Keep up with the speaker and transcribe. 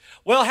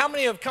Well, how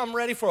many have come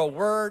ready for a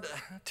word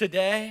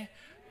today?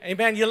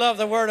 Amen. You love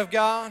the Word of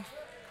God?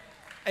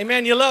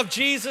 Amen. You love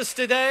Jesus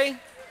today?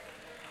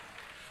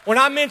 When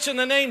I mention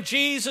the name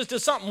Jesus,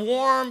 does something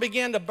warm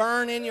begin to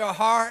burn in your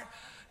heart?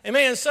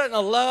 Amen. Certain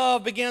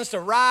love begins to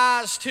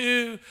rise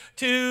to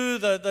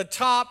the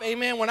top.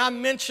 Amen. When I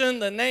mention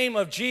the name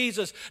of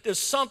Jesus, does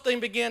something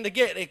begin to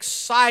get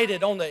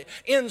excited on the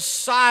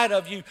inside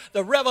of you?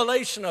 The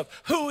revelation of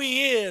who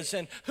He is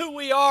and who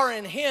we are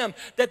in Him.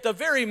 That the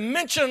very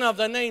mention of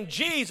the name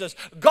Jesus,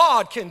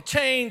 God can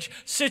change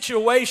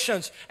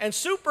situations and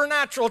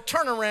supernatural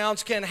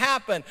turnarounds can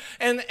happen.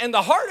 And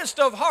the hardest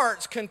of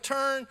hearts can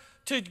turn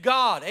to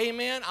God.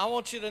 Amen. I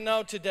want you to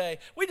know today,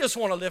 we just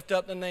want to lift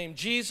up the name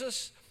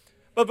Jesus.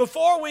 But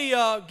before we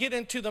get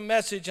into the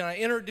message and I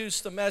introduce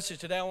the message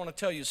today, I want to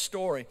tell you a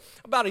story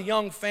about a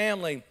young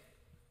family.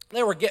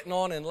 They were getting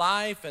on in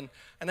life and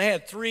they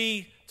had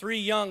three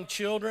young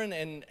children.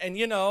 And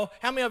you know,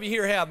 how many of you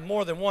here have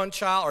more than one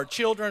child or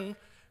children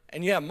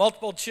and you have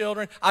multiple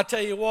children? I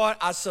tell you what,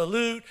 I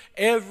salute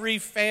every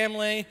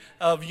family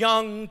of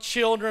young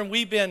children.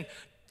 We've been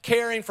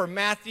caring for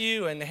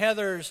Matthew and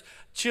Heather's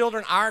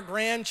children, our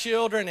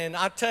grandchildren, and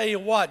I tell you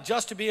what,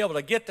 just to be able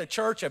to get to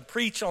church and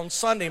preach on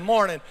Sunday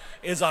morning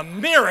is a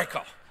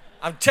miracle.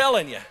 I'm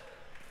telling you.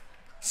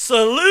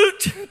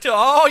 Salute to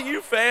all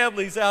you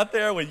families out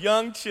there with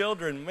young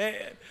children,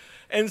 man.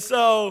 And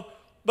so,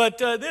 but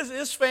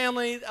this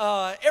family,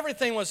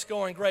 everything was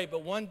going great,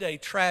 but one day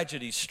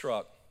tragedy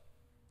struck.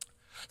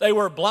 They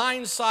were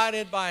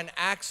blindsided by an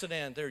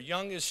accident. Their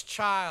youngest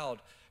child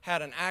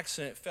had an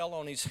accident, fell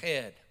on his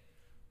head.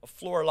 A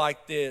floor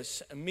like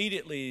this,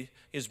 immediately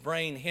his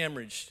brain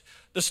hemorrhaged.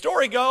 The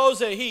story goes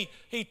that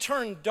he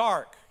turned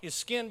dark. His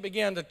skin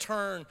began to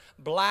turn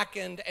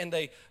blackened, and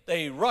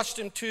they rushed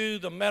him to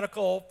the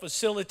medical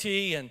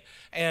facility and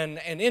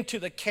into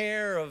the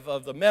care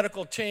of the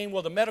medical team.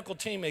 Well, the medical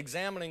team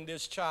examining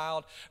this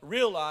child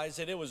realized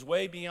that it was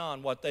way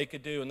beyond what they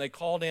could do, and they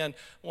called in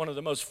one of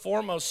the most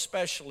foremost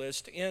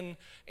specialists in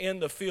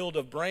the field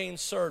of brain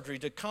surgery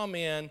to come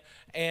in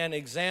and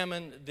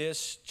examine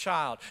this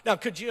child. Now,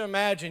 could you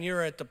imagine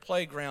you're at the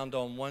playground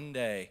on one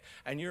day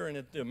and you're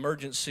in the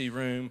emergency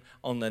room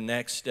on the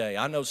next day?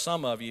 I know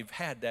some of you have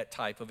had that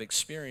type of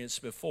experience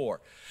before.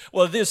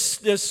 Well, this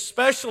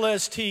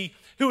specialist,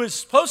 who is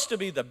supposed to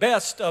be the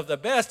best of the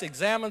best,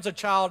 examines a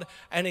child,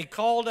 and he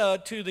called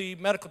to the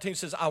medical team,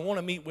 says, I want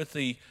to meet with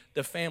the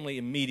family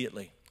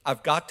immediately.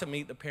 I've got to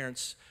meet the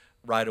parents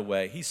right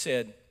away. He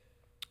said,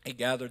 he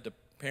gathered the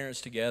parents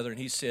together, and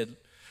he said,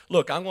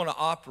 look, I'm going to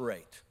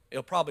operate.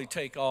 It'll probably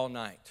take all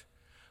night.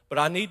 But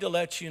I need to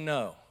let you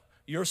know,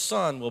 your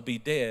son will be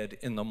dead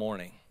in the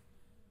morning.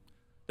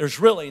 There's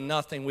really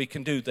nothing we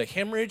can do. The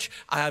hemorrhage,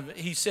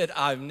 he said,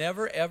 I've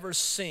never ever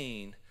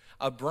seen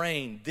a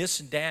brain this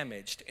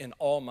damaged in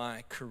all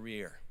my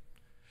career.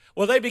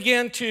 Well, they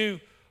began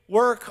to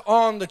work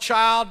on the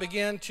child,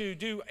 began to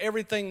do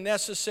everything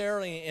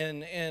necessary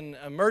in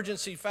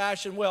emergency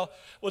fashion. Well,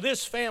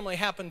 this family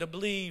happened to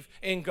believe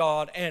in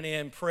God and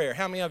in prayer.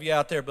 How many of you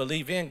out there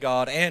believe in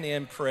God and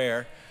in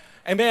prayer?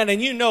 Amen.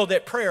 And you know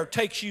that prayer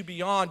takes you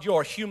beyond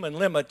your human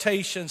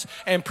limitations,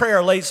 and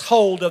prayer lays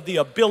hold of the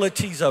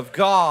abilities of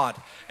God.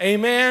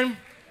 Amen.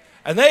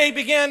 And they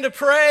began to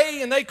pray,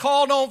 and they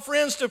called on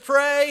friends to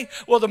pray.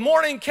 Well, the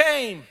morning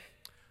came,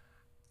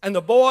 and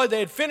they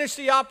had finished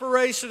the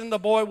operation, and the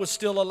boy was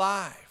still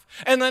alive.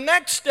 And the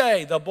next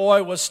day, the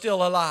boy was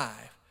still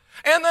alive.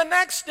 And the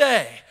next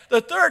day, the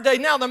third day,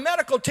 now the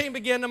medical team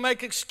began to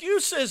make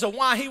excuses of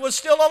why he was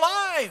still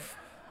alive.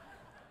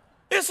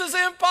 This is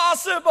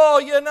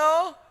impossible, you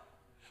know.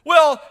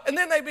 Well, and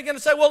then they begin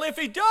to say, well, if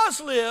he does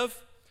live,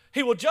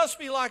 he will just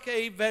be like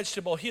a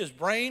vegetable. His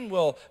brain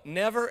will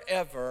never,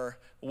 ever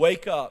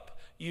wake up.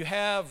 You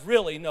have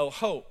really no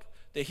hope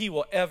that he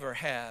will ever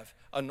have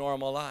a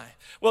normal life.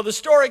 Well, the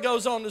story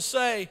goes on to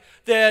say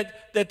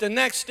that the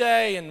next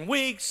day and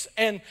weeks,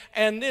 and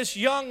this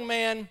young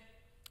man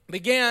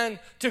began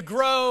to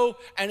grow,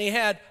 and he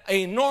had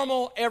a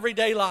normal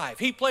everyday life.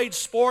 He played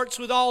sports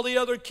with all the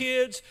other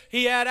kids.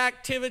 He had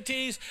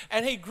activities,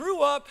 and he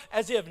grew up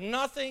as if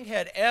nothing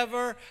had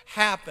ever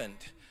happened.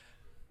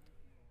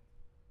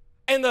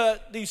 And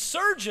the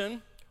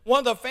surgeon, one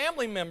of the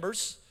family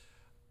members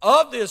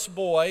of this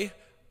boy,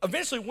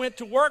 eventually went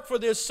to work for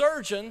this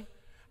surgeon,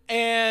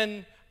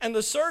 and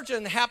the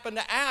surgeon happened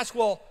to ask,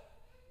 well,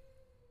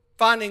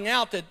 finding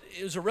out that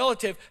it was a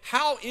relative,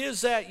 how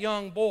is that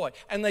young boy?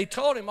 And they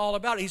told him all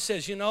about it. He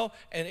says, you know,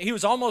 and he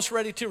was almost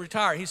ready to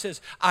retire. He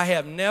says, I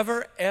have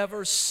never,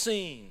 ever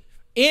seen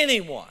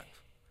anyone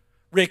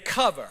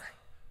recover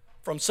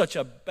from such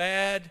a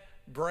bad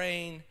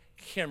brain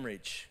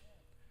hemorrhage.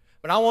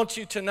 But I want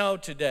you to know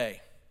today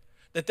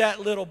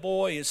that little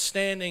boy is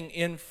standing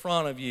in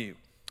front of you.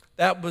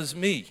 That was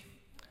me.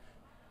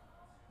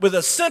 With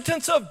a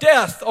sentence of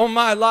death on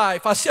my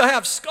life. I still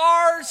have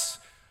scars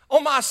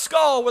on my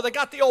skull where they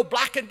got the old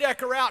Black &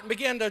 Decker out and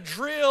began to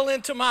drill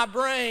into my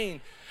brain.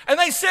 And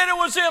they said it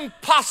was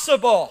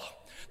impossible.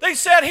 They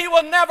said he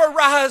will never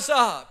rise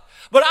up.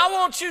 But I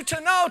want you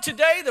to know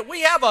today that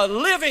we have a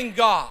living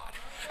God.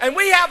 And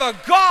we have a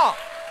God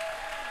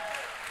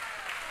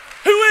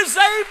who is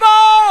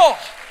able.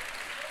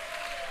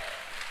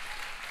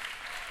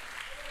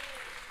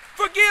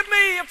 Forgive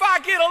me if I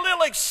get a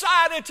little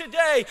excited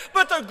today,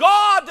 but the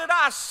God that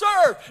I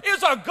serve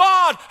is a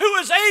God who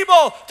is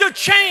able to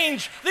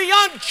change the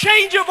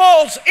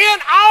unchangeables in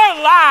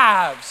our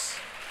lives.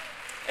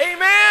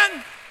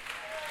 Amen.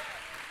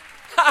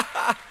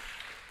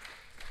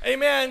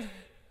 Amen.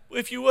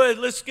 If you would,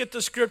 let's get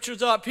the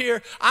scriptures up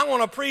here. I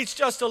want to preach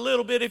just a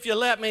little bit, if you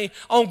let me,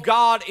 on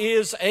God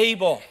is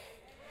able.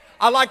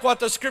 I like what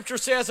the scripture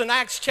says in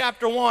Acts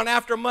chapter 1.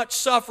 After much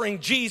suffering,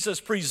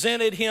 Jesus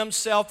presented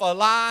himself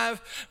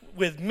alive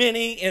with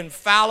many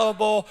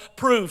infallible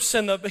proofs.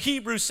 And the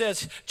Hebrew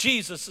says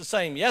Jesus the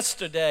same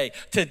yesterday,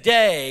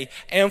 today,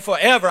 and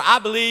forever. I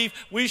believe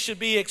we should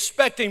be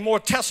expecting more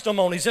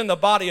testimonies in the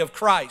body of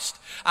Christ.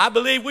 I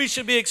believe we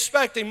should be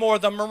expecting more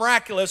of the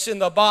miraculous in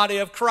the body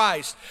of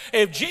Christ.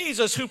 If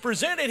Jesus, who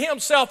presented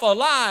himself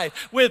alive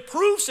with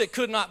proofs that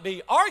could not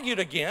be argued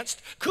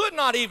against, could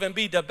not even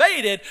be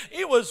debated,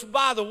 it was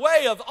by the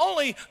way of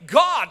only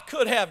God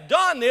could have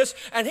done this,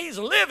 and he's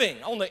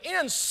living on the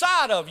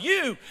inside of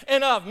you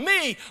and of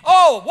me.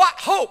 Oh, what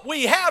hope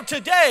we have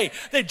today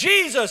that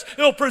Jesus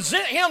will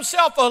present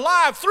himself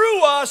alive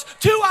through us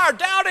to our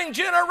doubting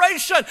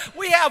generation.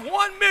 We have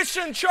one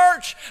mission,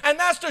 church, and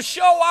that's to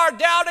show our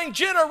doubting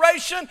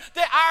generation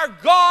that our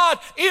God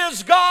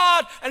is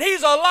God, and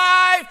he's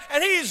alive,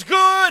 and he's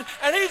good,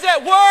 and he's at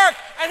work,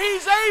 and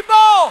he's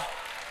able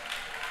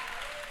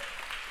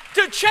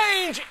to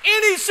change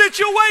any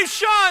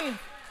situation.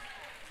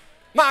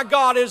 My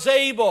God is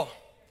able.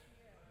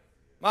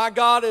 My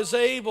God is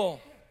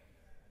able.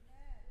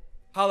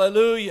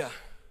 Hallelujah.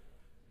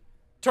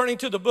 Turning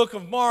to the book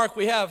of Mark,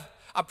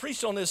 I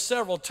preached on this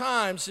several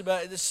times,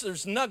 but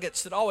there's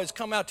nuggets that always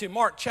come out to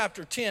Mark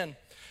chapter 10.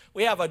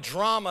 We have a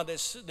drama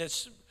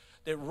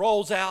that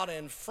rolls out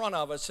in front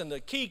of us, and the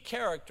key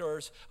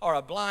characters are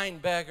a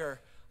blind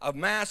beggar, a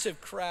massive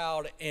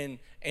crowd, and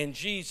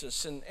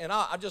Jesus. And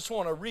I just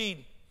want to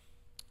read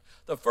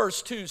the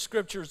first two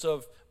scriptures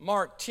of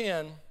Mark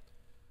 10,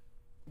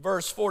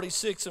 verse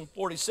 46 and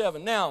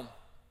 47. Now,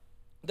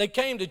 they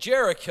came to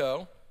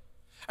Jericho,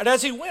 and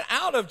as he went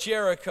out of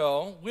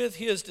Jericho with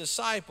his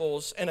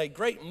disciples and a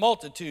great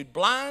multitude,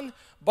 blind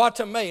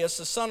Bartimaeus,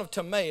 the son of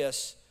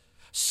Timaeus,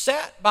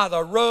 sat by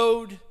the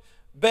road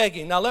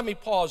begging. Now, let me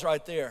pause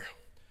right there.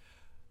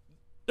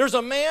 There's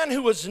a man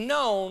who was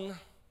known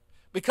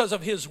because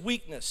of his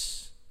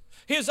weakness.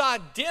 His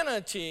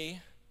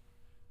identity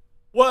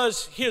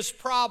was his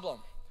problem.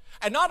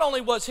 And not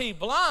only was he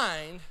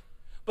blind,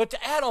 but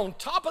to add on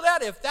top of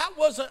that, if that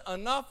wasn't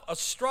enough a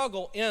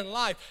struggle in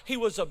life, he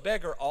was a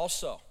beggar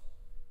also.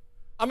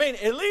 I mean,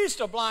 at least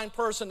a blind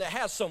person that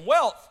has some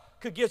wealth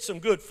could get some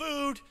good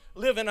food,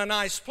 live in a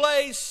nice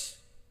place,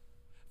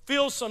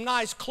 feel some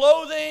nice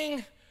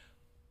clothing.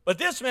 But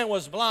this man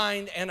was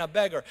blind and a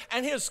beggar.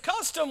 And his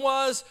custom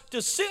was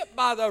to sit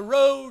by the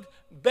road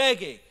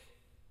begging.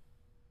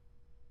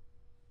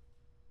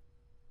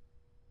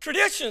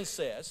 Tradition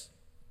says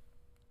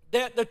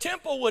that the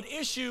temple would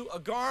issue a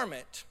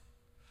garment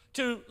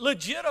to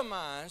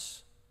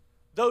legitimize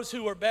those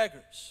who were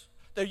beggars.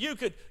 That you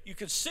could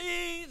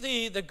see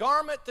the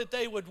garment that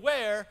they would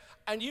wear,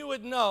 and you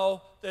would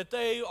know that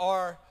they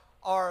are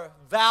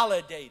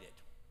validated,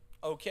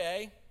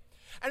 okay?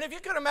 And if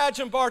you could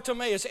imagine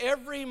Bartimaeus,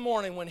 every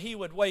morning when he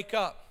would wake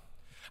up,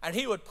 and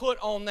he would put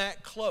on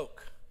that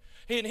cloak,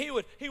 and he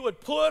would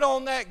put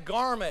on that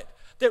garment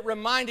that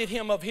reminded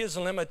him of his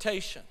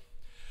limitation.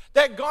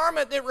 That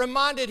garment that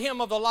reminded him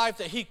of the life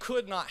that he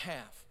could not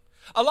have.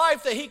 A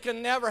life that he could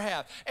never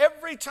have.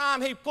 Every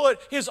time he put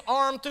his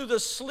arm through the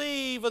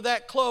sleeve of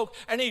that cloak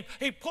and he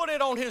put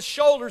it on his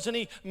shoulders and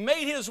he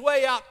made his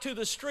way out to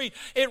the street,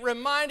 it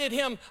reminded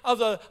him of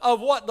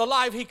what the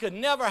life he could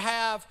never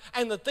have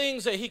and the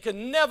things that he could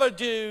never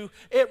do.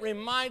 It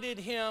reminded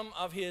him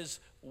of his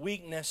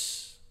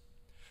weakness.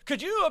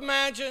 Could you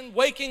imagine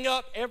waking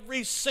up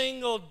every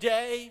single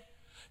day?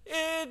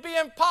 It'd be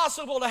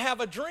impossible to have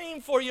a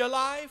dream for your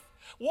life.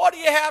 What do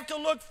you have to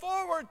look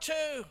forward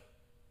to?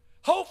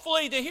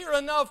 Hopefully to hear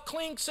enough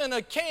clinks in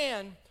a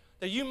can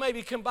that you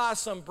maybe can buy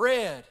some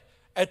bread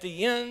at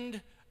the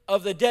end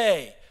of the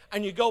day.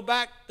 And you go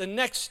back the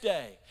next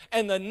day,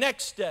 and the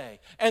next day,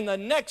 and the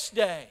next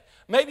day.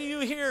 Maybe you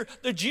hear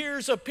the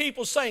jeers of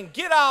people saying,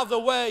 "Get out of the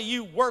way,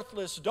 you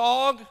worthless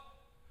dog.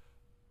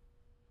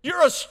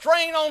 You're a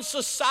strain on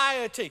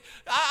society."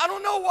 I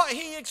don't know what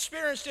he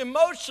experienced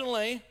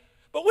emotionally,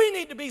 but we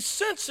need to be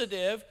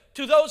sensitive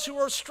to those who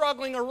are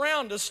struggling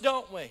around us,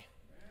 don't we?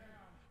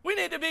 We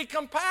need to be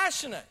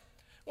compassionate.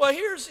 Well,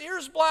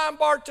 here's blind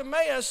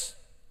Bartimaeus,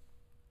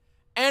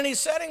 and he's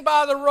sitting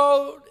by the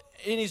road,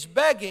 and he's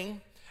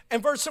begging.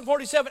 And verse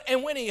 47,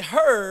 and when he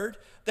heard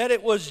that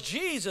it was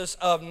Jesus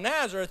of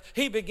Nazareth,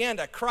 he began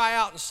to cry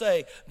out and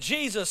say,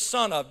 "Jesus,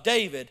 son of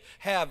David,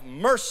 have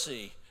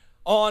mercy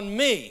on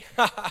me."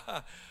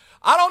 I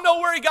don't know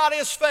where he got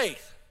his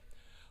faith,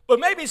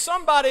 but maybe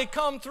somebody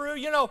come through.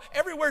 You know,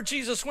 everywhere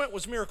Jesus went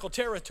was miracle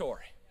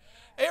territory.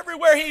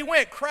 Everywhere he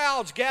went,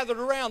 crowds gathered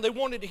around. They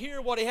wanted to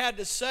hear what he had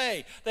to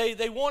say.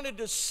 They wanted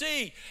to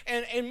see,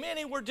 and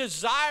many were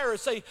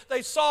desirous.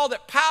 They saw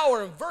that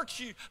power and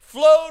virtue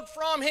flowed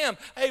from him.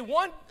 Hey,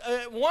 one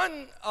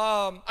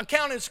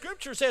account in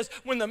Scripture says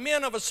when the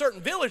men of a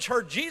certain village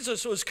heard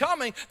Jesus was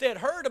coming, they had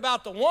heard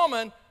about the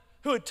woman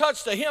who had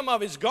touched the hem of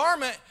his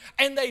garment,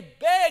 and they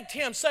begged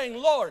him, saying,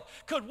 Lord,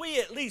 could we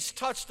at least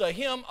touch the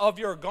hem of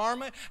your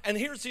garment? And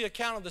here's the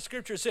account of the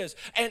Scripture. It says,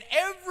 and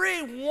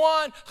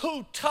everyone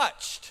who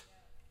touched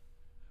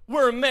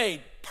were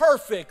made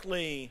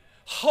perfectly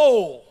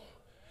whole.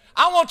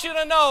 I want you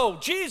to know,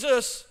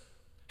 Jesus,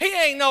 he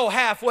ain't no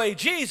halfway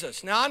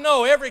Jesus. Now, I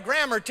know every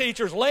grammar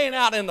teacher's laying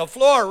out in the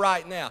floor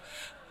right now.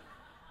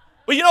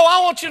 But you know,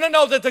 I want you to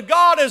know that the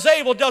God is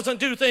able doesn't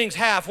do things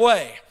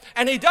halfway.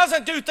 And he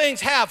doesn't do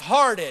things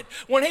half-hearted.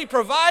 When he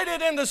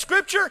provided in the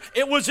Scripture,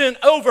 it was in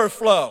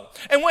overflow.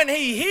 And when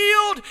he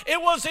healed,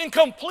 it was in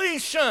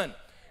completion.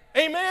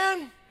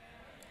 Amen?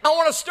 I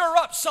want to stir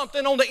up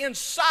something on the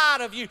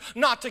inside of you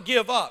not to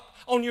give up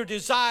on your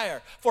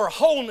desire for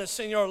wholeness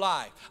in your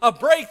life, a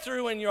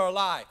breakthrough in your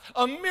life,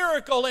 a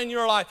miracle in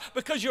your life,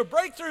 because your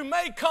breakthrough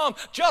may come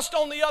just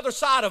on the other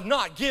side of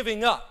not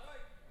giving up.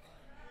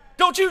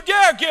 Don't you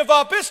dare give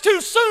up. It's too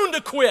soon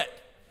to quit.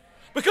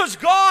 Because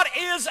God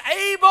is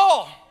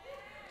able.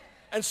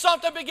 And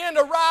something began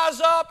to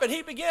rise up, and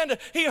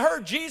he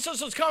heard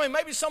Jesus was coming.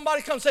 Maybe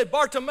somebody comes and say,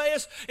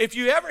 Bartimaeus, if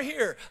you ever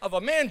hear of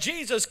a man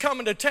Jesus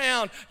coming to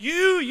town,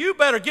 you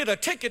better get a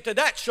ticket to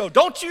that show.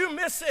 Don't you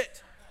miss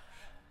it.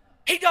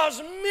 He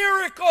does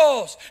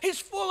miracles. He's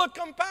full of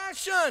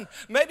compassion.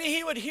 Maybe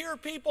he would hear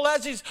people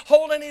as he's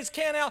holding his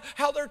can out,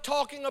 how they're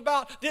talking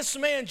about this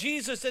man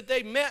Jesus that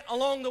they met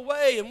along the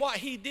way and what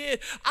he did.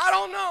 I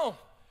don't know.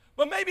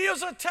 But maybe it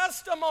was a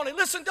testimony.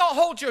 Listen, don't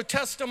hold your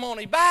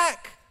testimony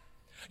back.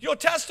 Your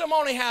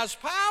testimony has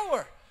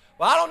power.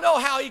 Well, I don't know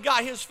how he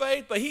got his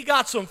faith, but he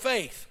got some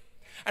faith.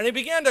 And he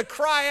began to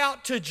cry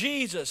out to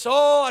Jesus.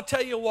 Oh, I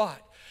tell you what.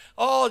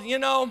 Oh, you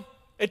know,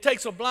 it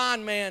takes a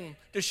blind man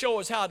to show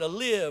us how to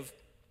live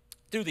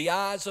through the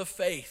eyes of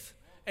faith.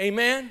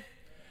 Amen?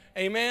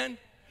 Amen?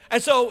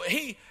 And so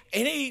he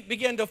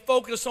began to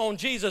focus on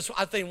Jesus.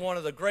 I think one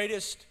of the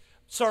greatest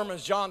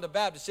sermons John the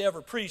Baptist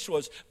ever preached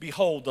was,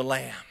 Behold the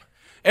Lamb.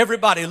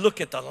 Everybody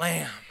look at the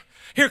Lamb.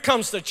 Here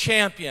comes the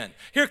champion.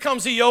 Here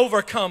comes the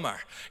overcomer.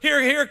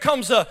 Here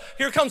comes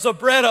the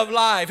bread of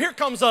life. Here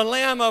comes the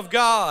Lamb of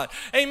God.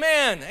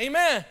 Amen.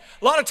 Amen.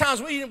 A lot of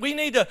times we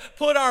need to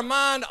put our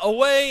mind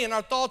away and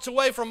our thoughts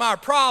away from our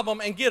problem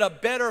and get a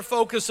better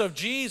focus of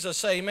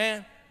Jesus.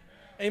 Amen.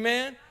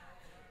 Amen.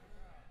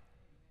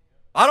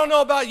 I don't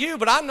know about you,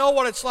 but I know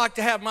what it's like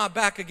to have my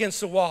back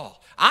against the wall.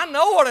 I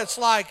know what it's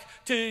like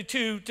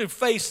to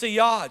face the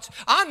odds.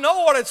 I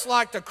know what it's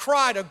like to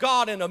cry to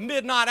God in the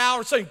midnight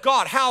hour saying,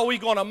 God, how are we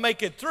going to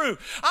make it through?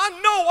 I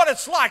know what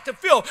it's like to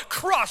feel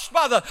crushed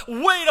by the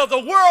weight of the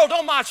world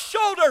on my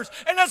shoulders.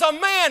 And as a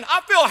man,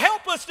 I feel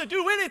helpless to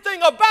do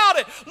anything about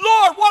it.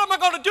 Lord, what am I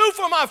going to do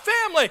for my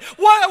family?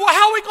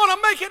 How are we going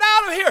to make it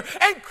out of here?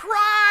 And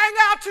crying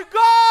out to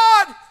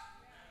God,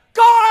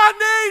 God,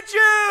 I need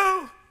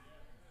you.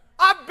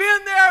 I've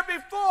been there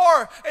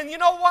before. And you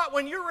know what?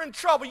 When you're in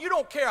trouble, you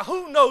don't care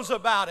who knows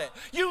about it.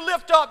 You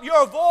lift up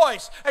your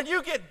voice and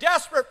you get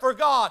desperate for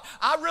God.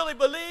 I really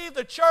believe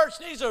the church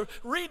needs to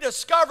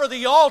rediscover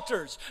the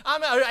altars.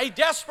 A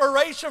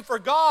desperation for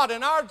God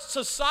in our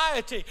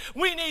society.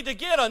 We need to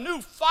get a new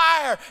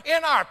fire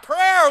in our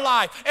prayer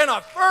life and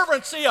a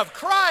fervency of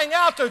crying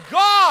out to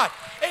God.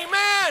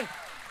 Amen.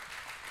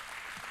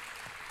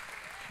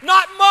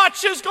 Not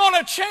much is going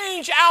to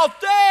change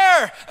out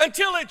there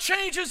until it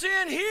changes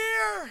in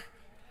here.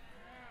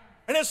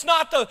 And it's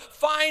not the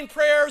fine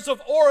prayers of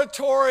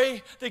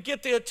oratory that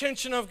get the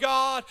attention of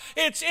God.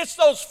 It's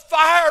those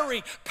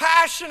fiery,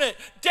 passionate,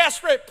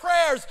 desperate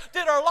prayers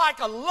that are like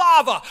a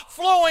lava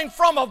flowing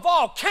from a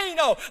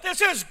volcano that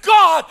says,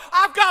 God,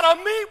 I've got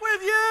to meet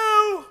with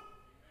you.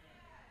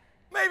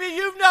 Maybe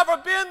you've never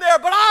been there,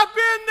 but I've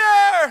been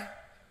there.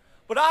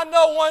 But I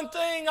know one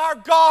thing, our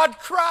God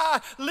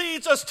cry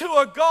leads us to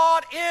a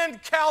God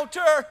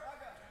encounter.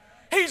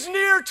 He's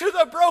near to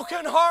the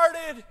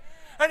brokenhearted.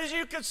 And as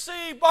you can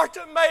see,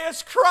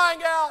 Bartimaeus crying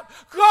out,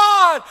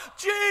 God,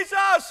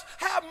 Jesus,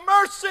 have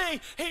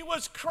mercy. He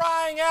was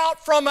crying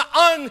out from an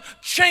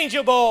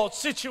unchangeable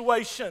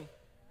situation.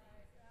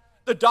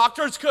 The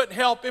doctors couldn't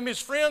help him. His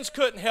friends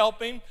couldn't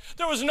help him.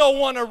 There was no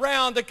one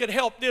around that could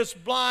help this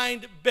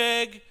blind,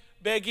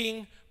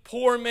 begging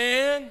poor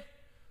man.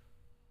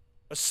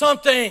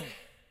 Something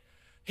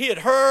he had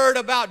heard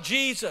about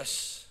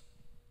Jesus.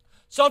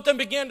 Something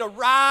began to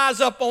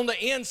rise up on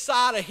the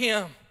inside of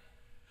him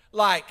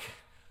like,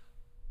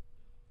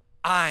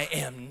 I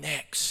am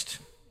next.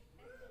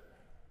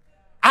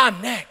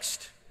 I'm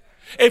next.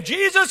 If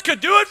Jesus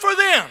could do it for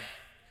them,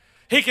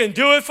 he can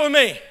do it for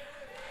me.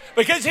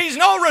 Because he's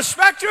no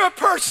respecter of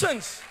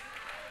persons.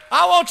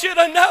 I want you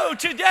to know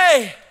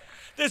today,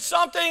 there's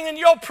something in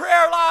your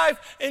prayer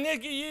life, and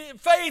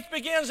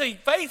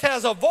faith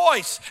has a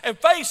voice, and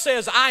faith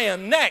says, I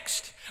am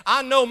next.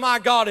 I know my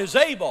God is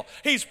able.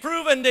 He's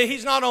proven that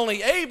He's not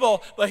only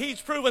able, but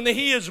He's proven that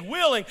He is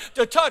willing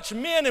to touch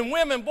men and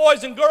women,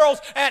 boys and girls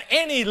at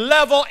any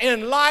level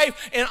in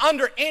life and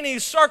under any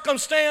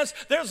circumstance.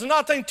 There's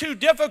nothing too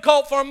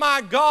difficult for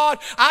my God.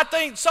 I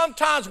think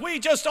sometimes we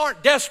just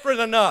aren't desperate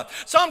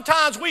enough.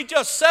 Sometimes we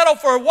just settle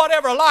for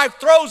whatever life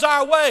throws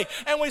our way,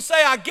 and we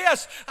say, I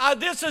guess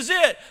this is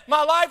it.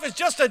 My life is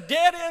just a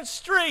dead-end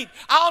street.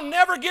 I'll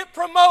never get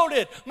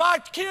promoted. My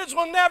kids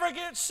will never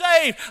get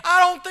saved. I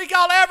don't think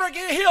I'll ever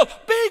get healed.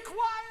 Be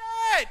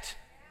quiet.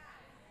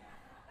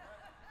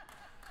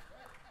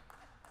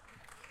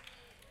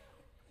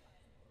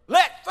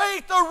 Let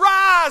faith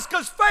arise,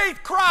 because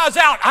faith cries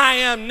out, I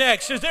am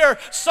next. Is there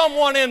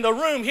someone in the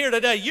room here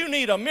today? You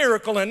need a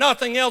miracle and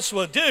nothing else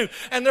will do.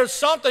 And there's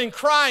something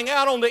crying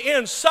out on the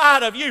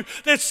inside of you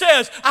that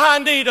says, I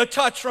need a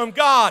touch from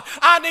God.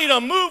 I need a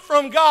move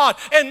from God,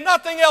 and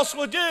nothing else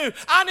will do.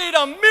 I need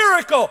a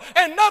miracle,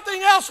 and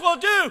nothing else will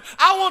do.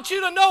 I want you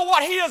to know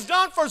what He has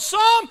done for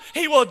some,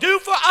 He will do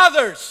for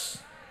others.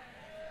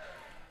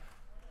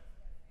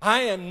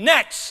 I am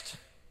next.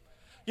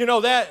 You know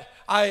that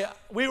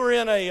we were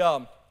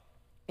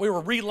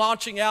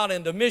relaunching out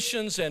into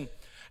missions, and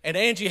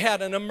Angie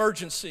had an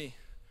emergency.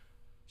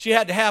 She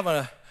had to have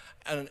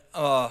an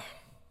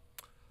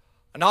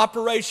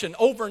operation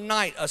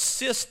overnight. A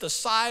cyst the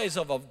size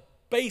of a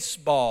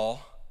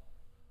baseball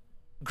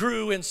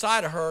grew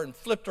inside of her and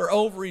flipped her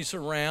ovaries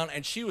around,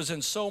 and she was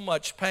in so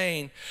much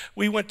pain.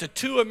 We went to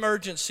 2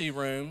 emergency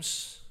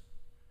rooms.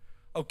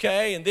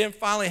 Okay, and then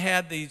finally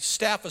had the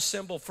staff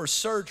assembled for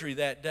surgery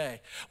that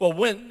day. Well,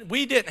 when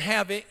we didn't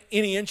have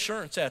any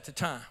insurance at the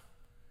time.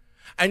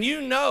 And do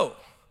you know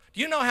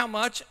how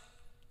much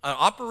an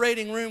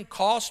operating room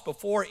costs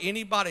before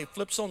anybody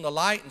flips on the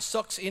light and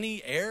sucks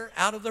any air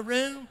out of the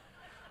room?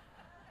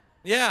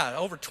 Yeah,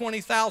 over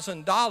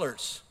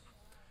 $20,000.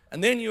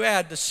 And then you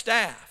add the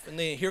staff, and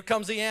then here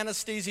comes the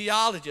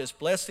anesthesiologist.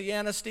 Bless the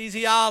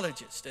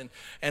anesthesiologist.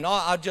 And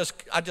I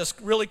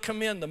just really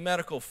commend the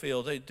medical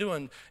field. They're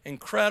doing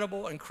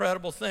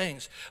incredible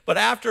things.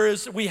 But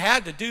we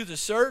had to do the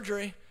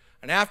surgery,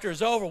 and after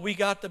it's over, we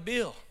got the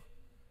bill.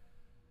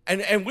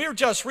 And we were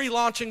just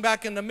relaunching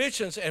back into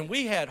missions, and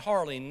we had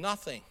hardly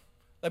nothing.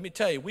 Let me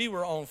tell you, we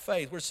were on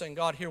faith. We're saying,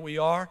 God, here we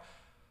are.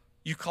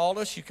 You called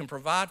us. You can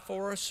provide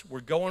for us. We're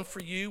going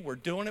for you. We're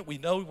doing it. We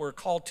know we're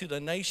called to the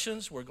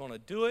nations. We're going to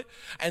do it.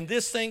 And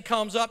this thing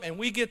comes up, and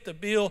we get the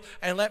bill,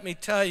 and let me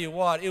tell you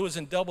what, it was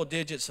in double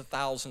digits of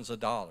thousands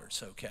of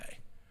dollars, okay?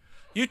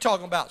 You're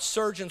talking about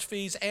surgeons'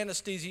 fees,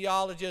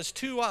 anesthesiologists,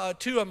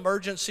 two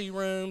emergency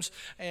rooms,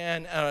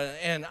 and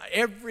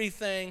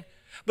everything.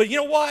 But you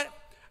know what?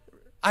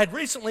 I had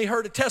recently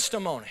heard a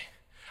testimony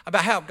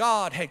about how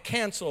God had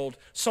canceled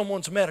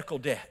someone's medical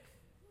debt.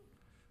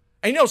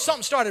 And you know,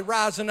 something started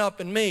rising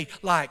up in me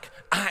like,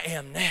 I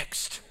am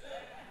next.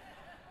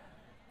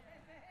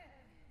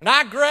 And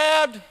I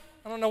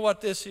don't know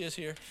what this is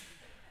here,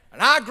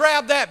 and I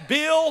grabbed that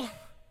bill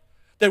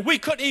that we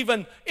couldn't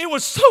even, it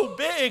was so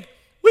big,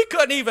 we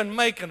couldn't even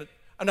make an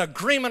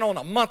agreement on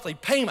a monthly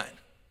payment.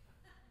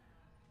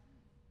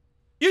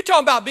 You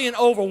talking about being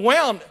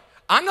overwhelmed.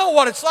 I know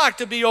what it's like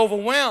to be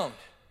overwhelmed.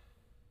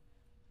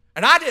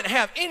 And I didn't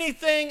have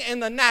anything in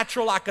the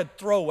natural I could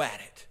throw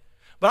at it.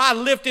 But I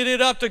lifted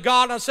it up to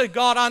God, and I said,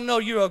 God, I know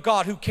you're a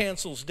God who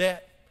cancels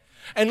debt.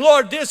 And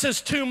Lord, this is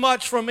too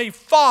much for me.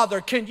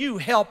 Father, can you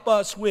help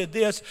us with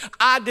this?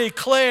 I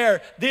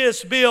declare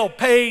this bill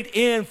paid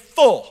in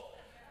full.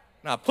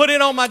 Now, I put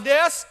it on my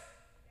desk.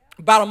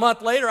 About a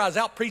month later, I was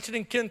out preaching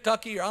in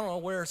Kentucky, or I don't know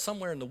where,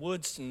 somewhere in the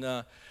woods. And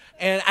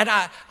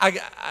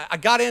I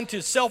got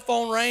into cell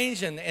phone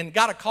range and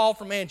got a call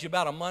from Angie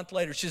about a month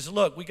later. She said,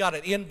 look, we got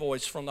an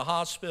invoice from the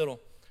hospital.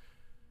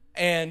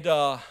 And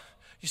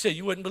you said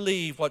you wouldn't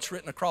believe what's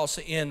written across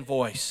the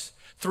invoice.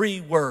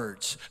 3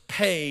 words,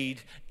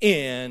 paid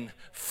in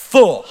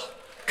full.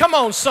 Come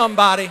on,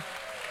 somebody.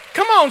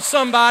 Come on,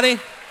 somebody.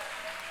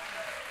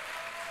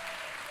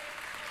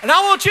 And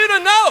I want you to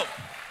know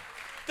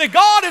that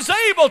God is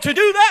able to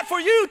do that for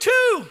you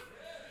too.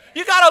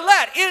 You got to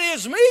let it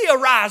is me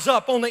arise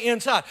up on the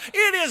inside.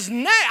 It is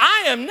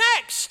I am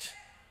next.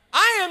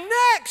 I am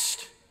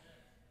next.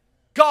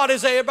 God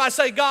is able. Everybody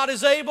say God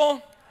is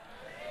able.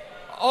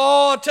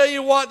 Oh, I'll tell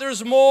you what,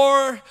 there's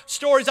more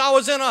stories. I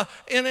was in a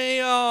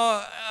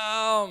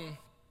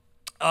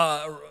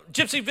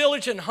gypsy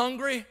village in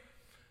Hungary,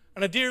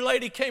 and a dear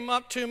lady came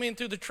up to me, and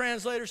through the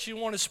translator, she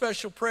wanted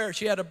special prayer.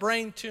 She had a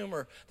brain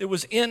tumor that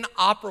was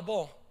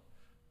inoperable.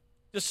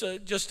 Just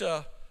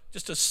a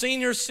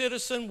senior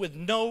citizen with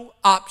no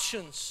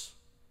options.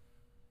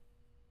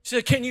 She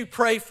said, can you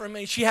pray for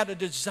me? She had a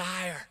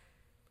desire.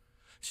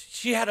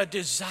 She had a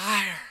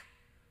desire.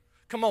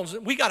 Come on,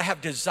 we got to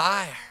have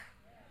desire.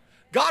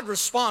 God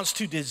responds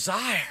to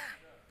desire.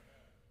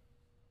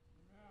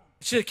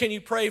 She said, can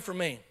you pray for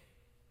me?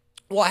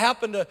 Well, I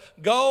happened to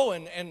go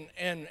and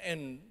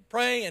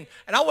pray, and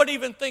I wasn't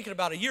even thinking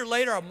about it. A year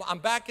later, I'm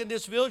back in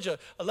this village. A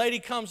lady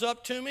comes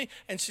up to me,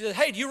 and she said,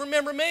 hey, do you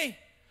remember me?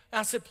 And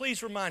I said,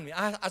 please remind me.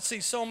 I see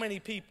so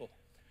many people.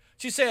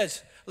 She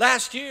says,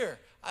 last year,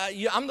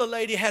 I'm the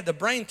lady who had the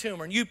brain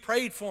tumor, and you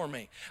prayed for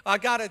me. I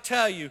got to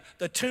tell you,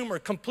 the tumor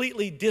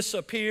completely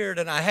disappeared,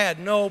 and I had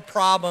no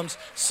problems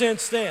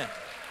since then.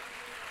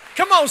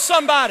 Come on,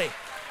 somebody.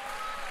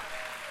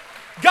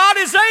 God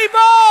is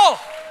able.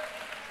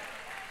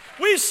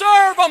 We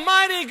serve a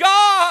mighty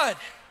God.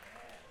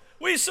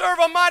 We serve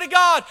a mighty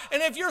God.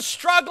 And if you're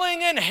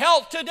struggling in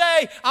health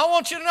today, I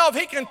want you to know if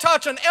He can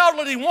touch an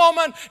elderly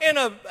woman in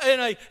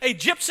a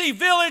gypsy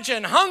village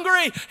in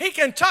Hungary, He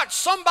can touch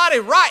somebody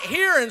right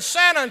here in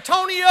San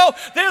Antonio.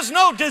 There's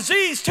no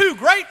disease too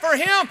great for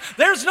Him.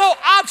 There's no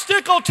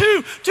obstacle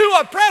too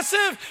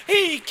oppressive.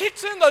 He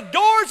kicks in the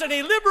doors and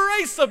He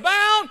liberates the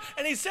bound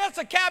and He sets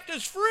the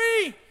captives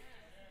free.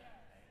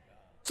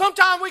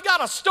 Sometimes we got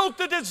to stoke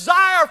the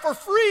desire for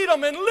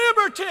freedom and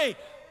liberty.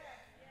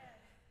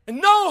 And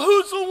know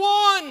who's the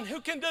one who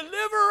can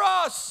deliver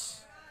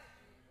us.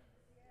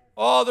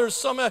 Oh, there's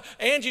some,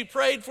 Angie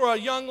prayed for a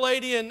young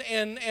lady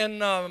in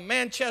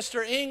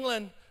Manchester,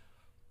 England,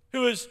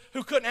 who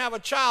couldn't have a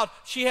child.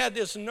 She had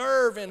this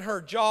nerve in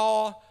her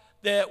jaw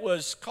that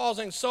was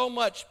causing so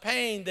much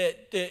pain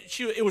that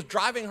it was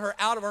driving her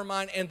out of her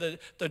mind. And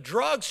the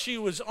drugs she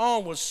was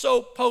on was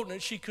so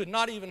potent she could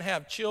not even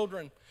have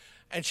children.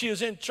 And she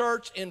was in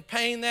church in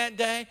pain that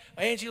day.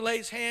 Angie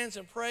lays hands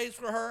and prays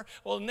for her.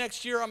 Well,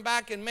 next year I'm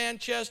back in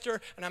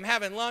Manchester, and I'm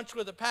having lunch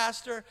with the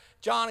pastor,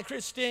 John and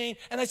Christine.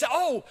 And they said,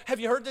 oh, have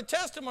you heard the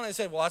testimony? I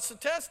said, well, what's the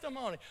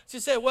testimony? She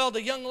said, well,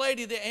 the young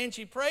lady that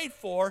Angie prayed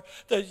for,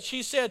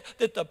 she said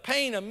that the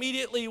pain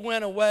immediately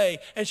went away,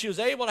 and she was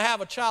able to have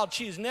a child.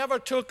 She's never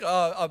took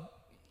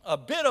a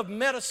bit of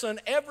medicine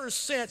ever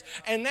since,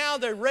 and now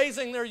they're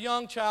raising their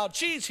young child.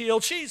 She's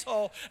healed, she's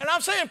whole. And I'm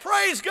saying,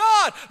 praise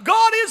God.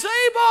 God is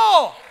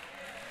able.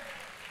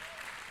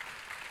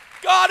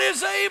 God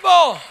is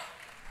able.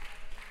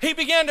 He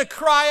began to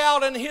cry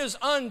out in his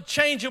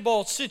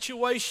unchangeable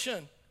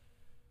situation.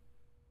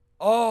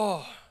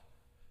 Oh,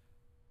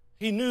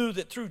 he knew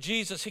that through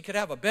Jesus he could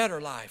have a better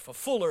life, a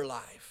fuller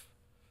life.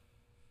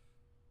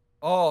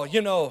 Oh,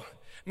 you know,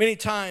 many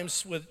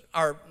times with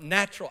our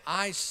natural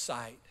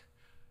eyesight,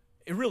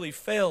 it really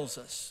fails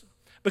us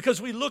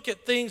because we look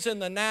at things in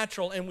the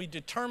natural and we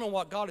determine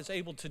what God is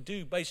able to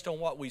do based on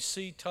what we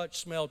see, touch,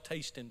 smell,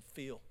 taste, and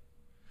feel.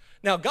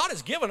 Now, God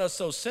has given us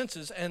those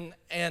senses,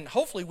 and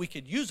hopefully we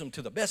could use them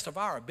to the best of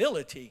our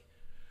ability.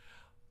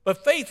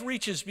 But faith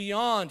reaches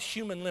beyond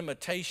human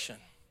limitation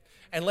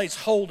and lays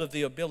hold of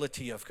the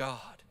ability of God.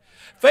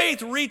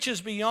 Faith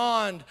reaches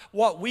beyond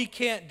what we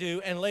can't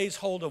do and lays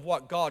hold of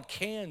what God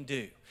can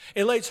do.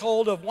 It lays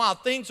hold of, wow,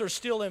 things are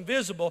still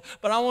invisible,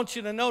 but I want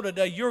you to know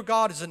today, your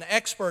God is an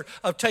expert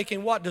of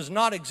taking what does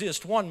not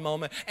exist one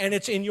moment, and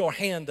it's in your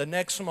hand the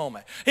next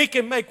moment. He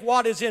can make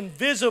what is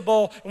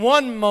invisible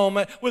one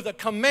moment with a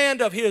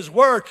command of His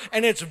word,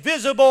 and it's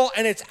visible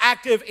and it's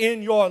active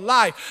in your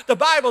life. The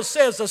Bible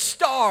says the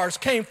stars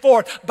came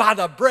forth by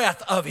the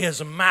breath of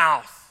His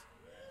mouth.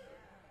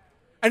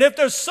 And if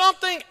there's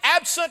something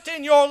absent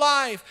in your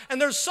life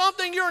and there's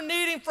something you're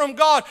needing from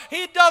God,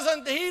 He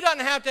doesn't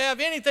have to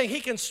have anything.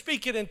 He can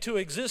speak it into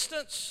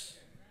existence.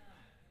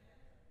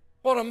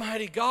 What a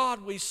mighty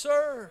God we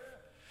serve.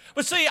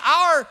 But see,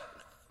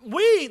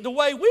 the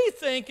way we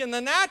think in the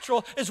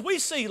natural is we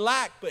see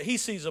lack, but He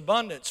sees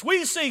abundance.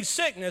 We see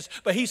sickness,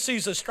 but He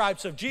sees the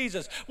stripes of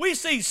Jesus. We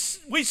see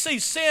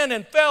sin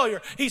and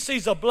failure. He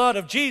sees the blood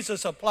of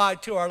Jesus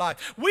applied to our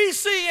life. We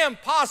see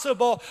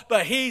impossible,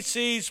 but He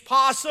sees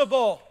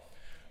possible.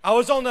 I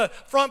was on the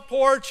front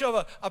porch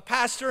of a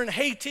pastor in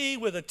Haiti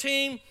with a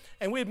team,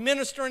 and we were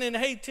ministering in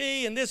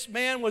Haiti, and this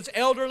man was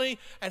elderly,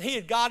 and he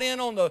had got in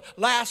on the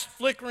last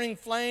flickering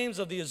flames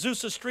of the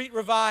Azusa Street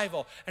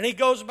revival. And he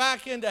goes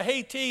back into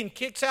Haiti and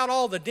kicks out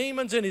all the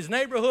demons in his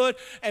neighborhood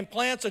and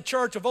plants a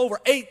church of over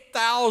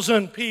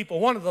 8,000 people,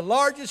 one of the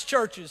largest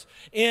churches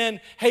in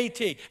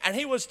Haiti. And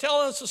he was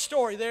telling us a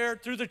story there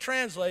through the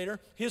translator,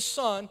 his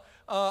son,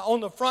 on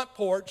the front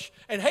porch.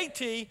 In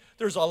Haiti,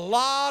 there's a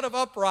lot of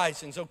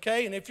uprisings,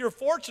 okay? And if you're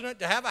fortunate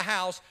to have a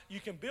house, you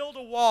can build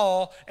a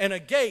wall and a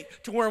gate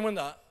to where when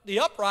the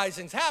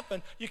uprisings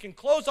happen, you can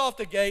close off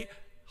the gate,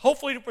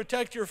 hopefully to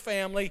protect your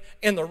family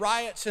in the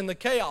riots and the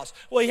chaos.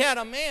 Well, he had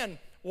a man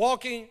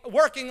working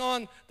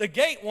on the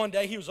gate one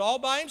day. He was all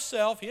by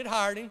himself. He had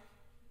hired him.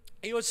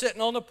 He was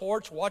sitting on the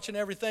porch watching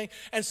everything,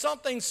 and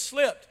something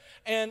slipped.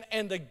 And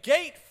the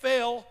gate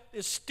fell,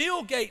 the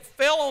steel gate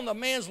fell on the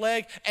man's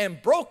leg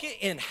and broke it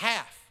in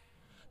half.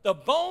 The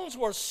bones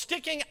were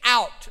sticking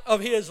out of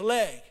his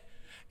leg.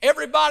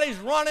 Everybody's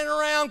running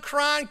around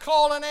crying,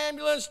 calling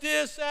ambulance,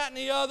 this, that, and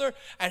the other.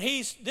 And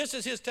this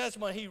is his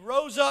testimony. He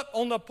rose up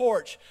on the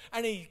porch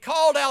and he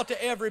called out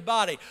to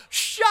everybody,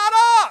 "Shut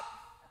up!"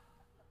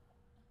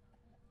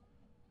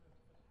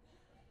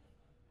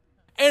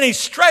 And he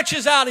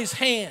stretches out his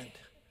hand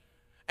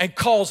and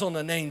calls on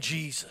the name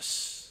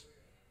Jesus.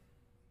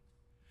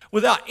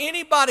 Without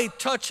anybody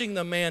touching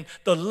the man,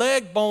 the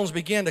leg bones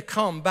began to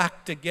come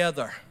back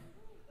together.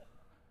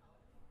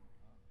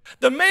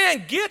 The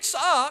man gets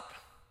up,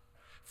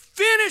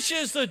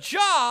 finishes the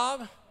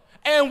job,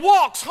 and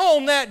walks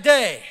home that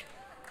day.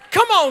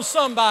 Come on,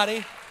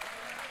 somebody.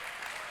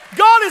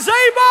 God is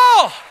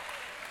able.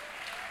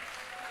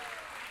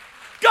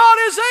 God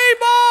is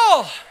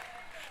able.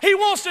 He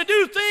wants to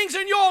do things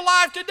in your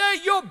life today.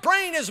 Your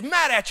brain is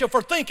mad at you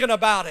for thinking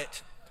about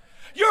it.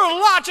 Your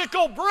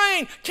logical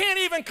brain can't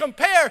even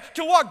compare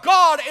to what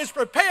God is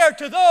prepared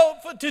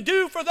to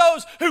do for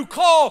those who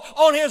call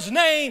on His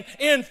name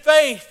in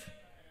faith.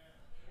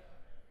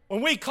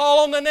 When we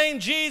call on the name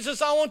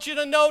Jesus, I want you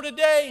to know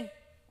today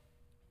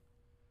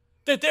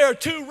that there are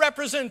two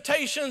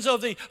representations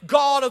of the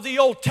God of the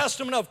Old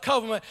Testament of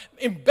covenant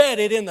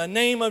embedded in the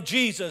name of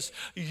Jesus.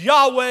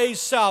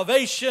 Yahweh's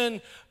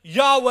salvation,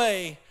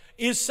 Yahweh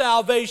is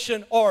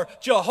salvation, or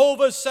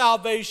Jehovah's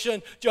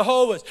salvation,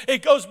 Jehovah's.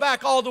 It goes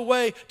back all the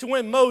way to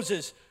when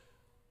Moses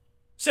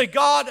said,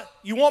 God,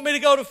 you want me to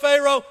go to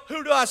Pharaoh?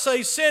 Who do I say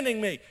is sending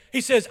me?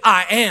 He says,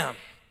 I am.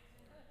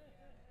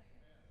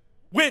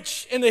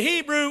 Which in the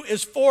Hebrew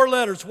is 4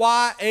 letters,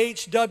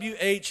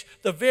 Y-H-W-H,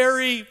 the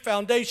very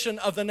foundation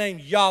of the name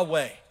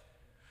Yahweh.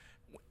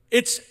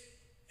 It's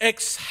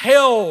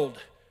exhaled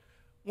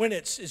when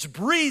it's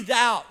breathed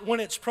out, when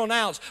it's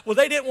pronounced. Well,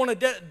 they didn't want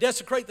to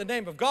desecrate the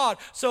name of God,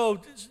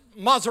 so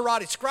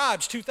Maserati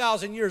scribes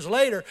 2,000 years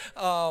later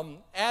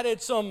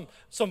added some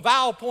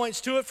vowel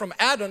points to it from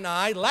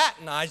Adonai,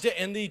 Latinized it,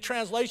 and the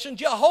translation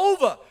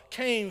Jehovah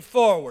came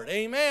forward.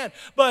 Amen.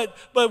 But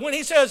when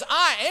he says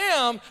I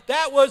am,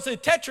 that was the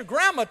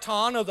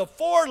tetragrammaton of the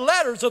 4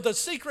 letters of the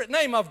secret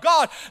name of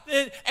God.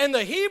 And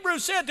the Hebrew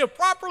said to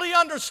properly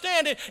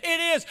understand it,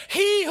 it is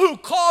He who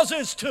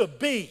causes to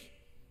be.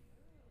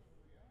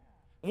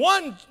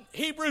 One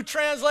Hebrew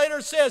translator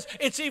says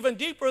it's even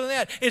deeper than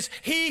that. It's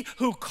He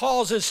who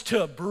causes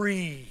to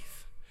breathe.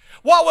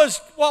 What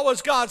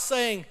was God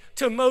saying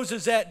to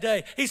Moses that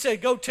day? He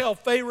said, go tell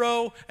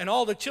Pharaoh and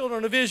all the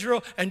children of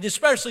Israel, and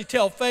especially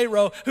tell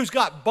Pharaoh, who's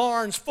got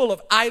barns full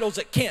of idols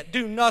that can't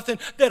do nothing,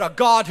 that a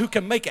God who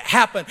can make it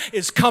happen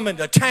is coming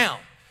to town.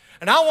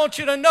 And I want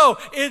you to know,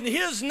 in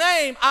His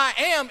name, I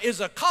am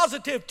is a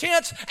causative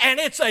tense, and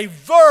it's a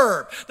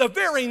verb. The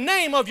very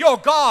name of your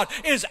God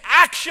is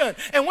action.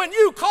 And when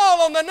you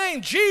call on the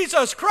name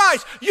Jesus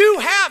Christ, you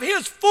have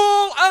His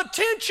full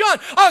attention.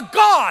 A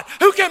God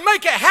who can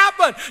make it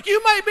happen.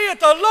 You may be at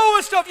the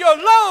lowest of your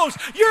lows.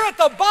 You're at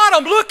the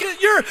bottom.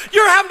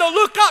 You're having to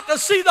look up to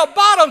see the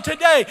bottom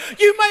today.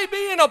 You may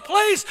be in a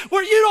place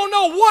where you don't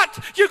know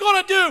what you're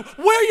going to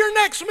do, where your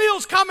next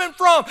meal's coming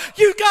from.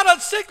 You've got a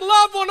sick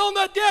loved one on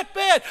the deathbed.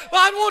 Well,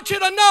 I want you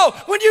to know,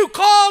 when you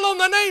call on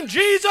the name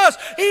Jesus,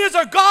 He is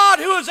a God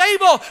who is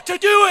able to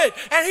do it,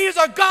 and He is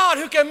a God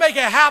who can make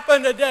it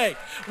happen today.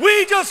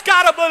 We just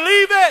got to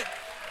believe it.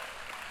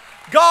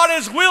 God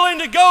is willing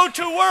to go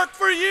to work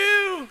for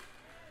you.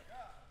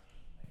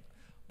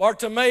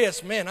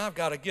 Bartimaeus, man, I've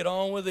got to get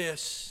on with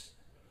this.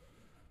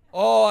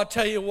 Oh, I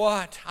tell you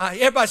what,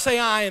 everybody say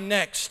I am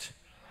next.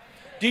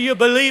 Do you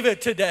believe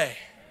it today?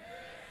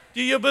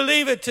 Do you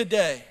believe it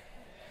today?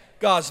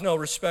 God's no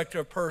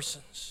respecter of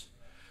persons.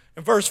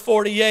 In verse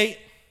 48,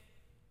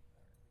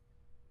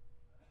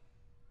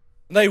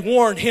 they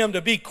warned him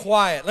to be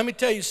quiet. Let me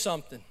tell you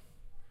something.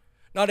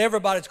 Not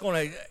everybody's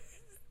going to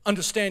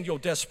understand your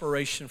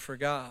desperation for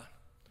God.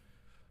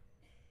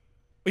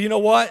 But you know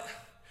what?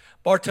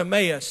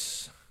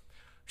 Bartimaeus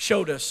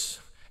showed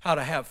us how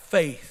to have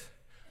faith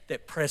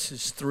that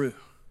presses through.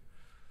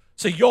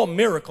 So your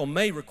miracle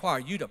may require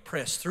you to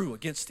press through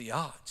against the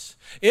odds.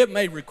 It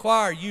may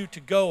require you to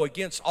go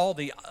against all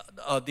the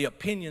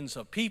opinions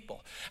of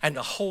people and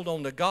to hold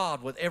on to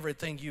God with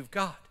everything you've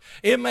got.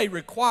 It may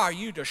require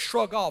you to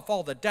shrug off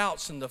all the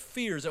doubts and the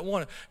fears that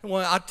want to.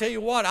 Well, I tell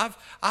you what,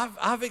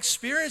 I've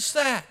experienced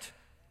that.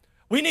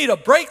 We need a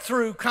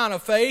breakthrough kind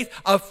of faith,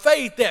 a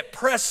faith that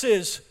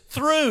presses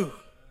through.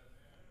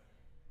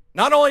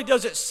 Not only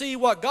does it see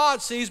what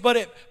God sees, but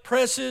it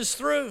presses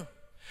through.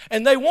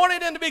 And they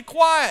wanted him to be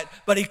quiet,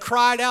 but he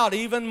cried out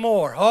even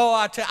more. Oh,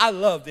 I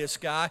love this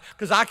guy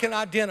because I can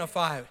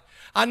identify it.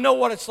 I know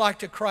what it's like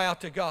to cry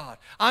out to God.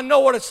 I know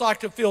what it's like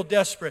to feel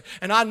desperate.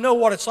 And I know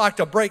what it's like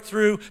to break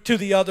through to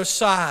the other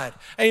side.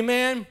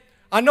 Amen?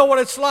 I know what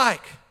it's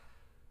like.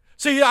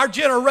 See, our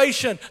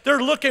generation,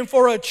 they're looking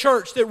for a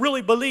church that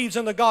really believes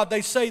in the God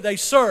they say they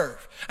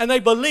serve. And they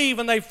believe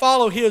and they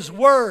follow His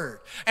word.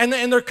 And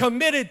they're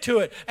committed to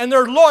it. And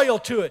they're loyal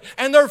to it.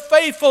 And they're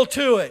faithful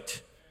to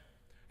it.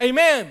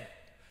 Amen.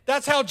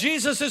 That's how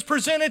Jesus is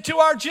presented to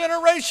our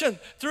generation,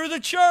 through the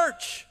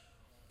church.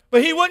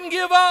 But He wouldn't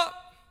give up.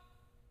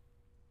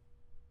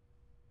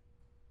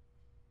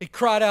 He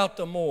cried out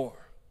the more.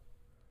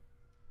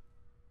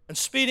 And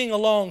speeding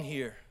along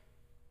here,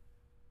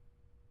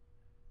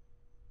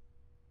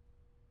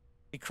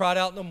 he cried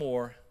out the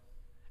more,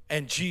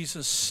 and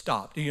Jesus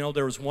stopped. Do you know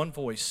there was one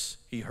voice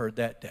he heard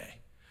that day?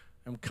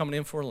 I'm coming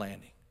in for a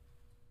landing.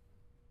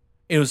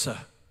 It was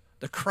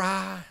the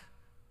cry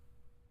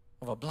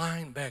of a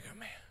blind beggar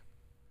man.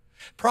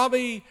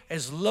 Probably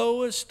as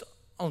lowest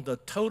on the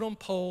totem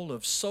pole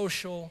of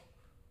social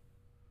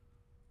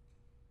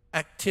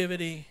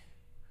activity,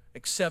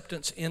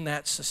 acceptance in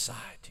that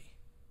society,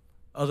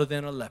 other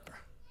than a leper.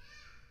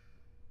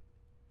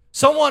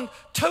 Someone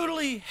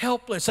totally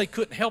helpless. They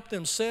couldn't help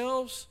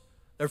themselves.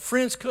 Their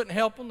friends couldn't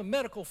help them. The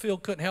medical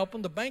field couldn't help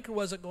them. The banker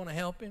wasn't going to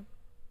help him.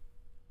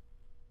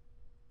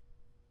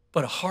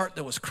 But a heart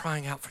that was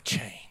crying out for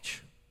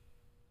change.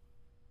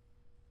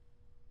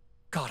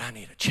 God, I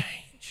need a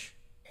change.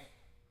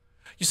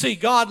 You see,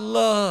 God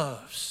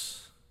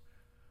loves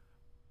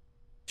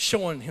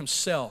showing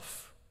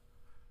himself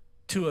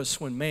to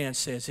us when man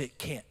says it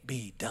can't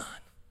be done.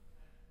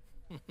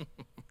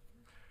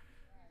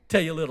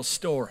 Tell you a little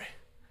story.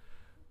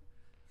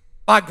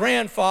 My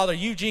grandfather,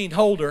 Eugene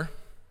Holder,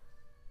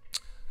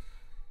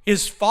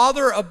 his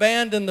father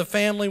abandoned the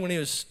family when he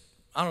was,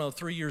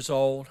 3 years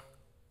old.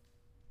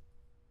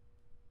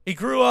 He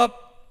grew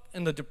up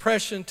in the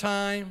Depression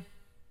time,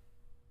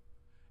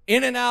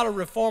 in and out of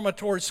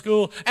reformatory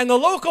school, and the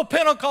local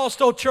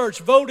Pentecostal church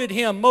voted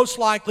him most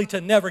likely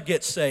to never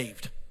get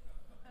saved.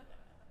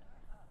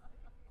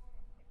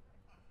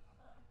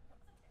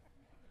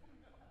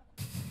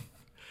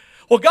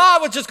 Well,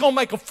 God was just going to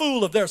make a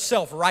fool of their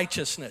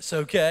self-righteousness,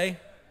 okay?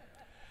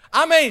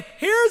 I mean,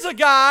 here's a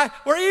guy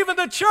where even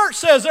the church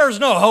says there's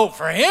no hope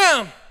for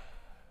him.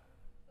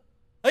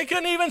 They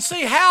couldn't even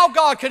see how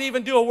God could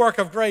even do a work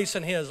of grace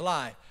in his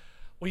life.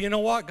 Well, you know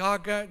what?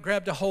 God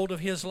grabbed a hold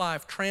of his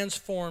life,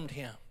 transformed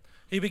him.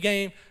 He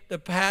began to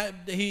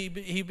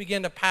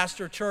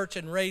pastor a church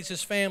and raise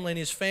his family, and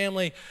his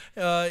family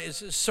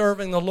is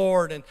serving the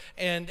Lord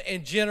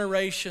and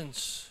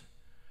generations.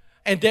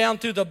 And down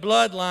through the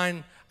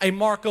bloodline, a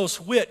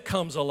Marcos Witt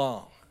comes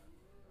along,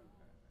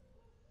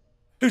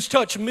 who's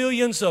touched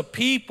millions of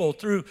people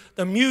through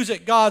the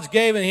music God's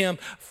given him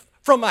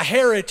from a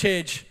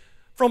heritage,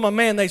 from a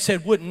man they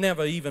said would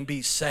never even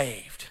be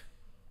saved.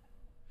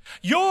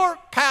 Your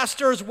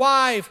pastor's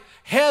wife,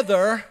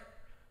 Heather,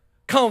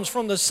 comes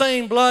from the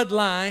same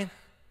bloodline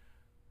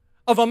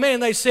of a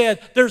man they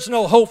said there's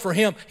no hope for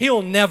him.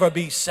 He'll never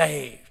be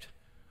saved.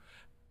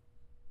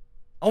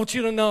 I want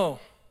you to know,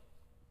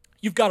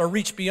 you've got to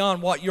reach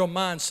beyond what your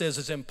mind says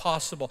is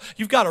impossible.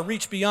 You've got to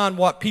reach beyond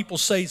what people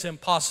say is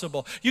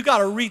impossible. You've got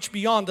to reach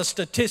beyond the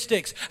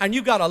statistics, and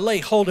you've got to lay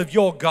hold of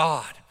your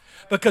God,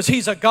 because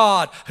he's a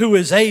God who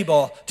is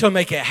able to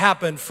make it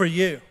happen for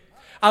you.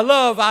 I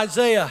love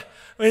Isaiah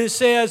when it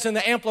says in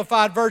the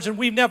Amplified Version,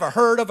 we've never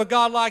heard of a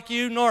God like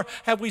you, nor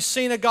have we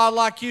seen a God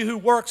like you who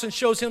works and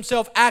shows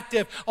himself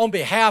active on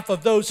behalf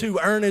of those who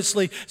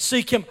earnestly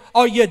seek him.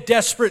 Are you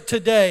desperate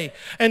today?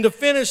 And to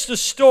finish the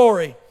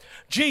story,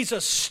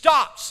 Jesus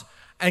stops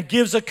and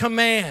gives a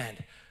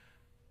command.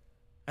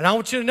 And I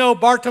want you to know,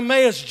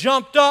 Bartimaeus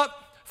jumped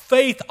up.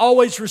 Faith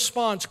always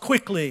responds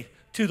quickly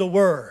to the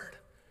word.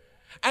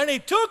 And he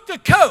took the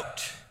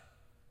coat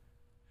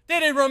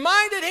that had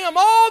reminded him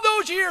all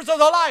those years of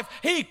the life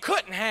he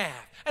couldn't have,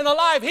 and the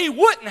life he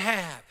wouldn't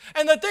have,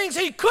 and the things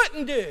he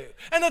couldn't do,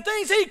 and the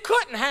things he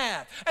couldn't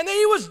have, and that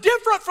he was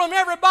different from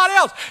everybody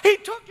else. He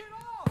took it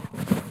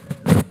off,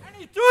 and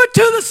he threw it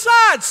to the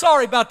side.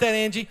 Sorry about that,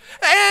 Angie.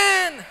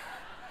 And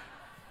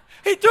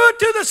he threw it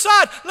to the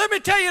side. Let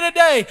me tell you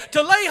today,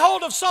 to lay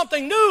hold of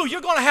something new,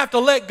 you're going to have to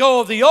let go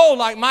of the old,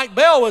 like Mike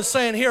Bell was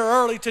saying here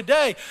early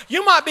today.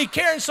 You might be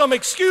carrying some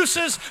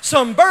excuses,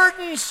 some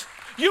burdens.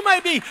 You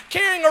may be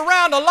carrying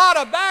around a lot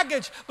of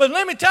baggage, but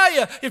let me tell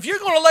you, if you're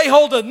going to lay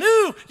hold of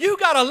new, you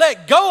got to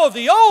let go of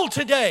the old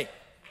today.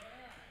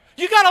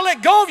 You got to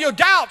let go of your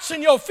doubts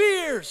and your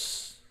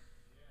fears,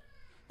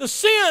 the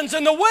sins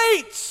and the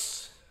weights,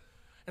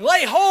 and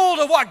lay hold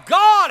of what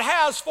God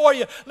has for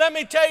you. Let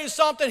me tell you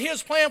something.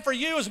 His plan for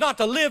you is not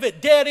to live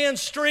at dead-end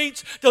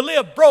streets, to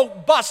live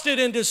broke, busted,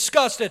 and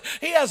disgusted.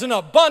 He has an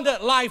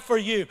abundant life for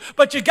you,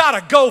 but you got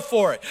to go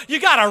for it.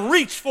 You got to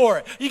reach for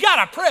it. You got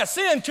to press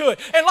into it.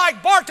 And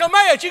like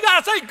Bartimaeus, you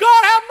got to say,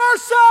 God, have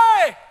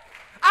mercy.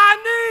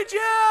 I need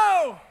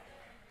you.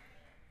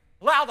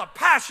 Allow the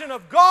passion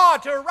of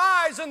God to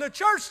arise in the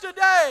church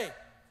today,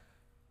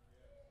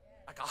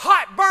 like a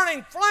hot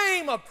burning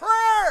flame of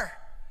prayer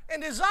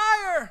and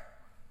desire.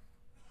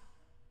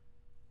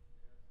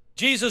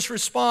 Jesus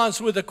responds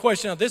with a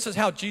question. Now, this is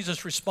how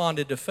Jesus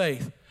responded to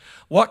faith.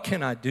 What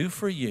can I do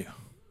for you?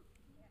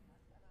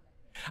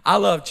 I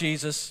love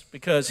Jesus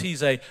because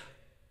he's a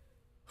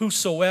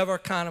whosoever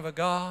kind of a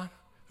God.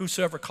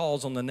 Whosoever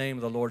calls on the name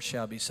of the Lord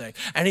shall be saved.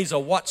 And he's a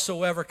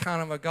whatsoever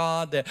kind of a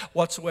God, that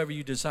whatsoever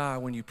you desire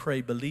when you pray,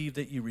 believe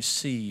that you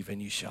receive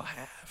and you shall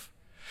have.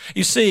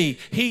 You see,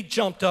 he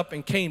jumped up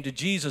and came to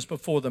Jesus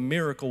before the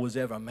miracle was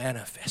ever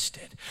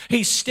manifested.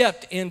 He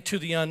stepped into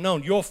the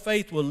unknown. Your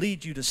faith will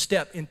lead you to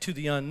step into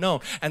the unknown.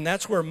 And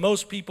that's where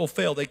most people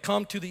fail. They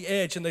come to the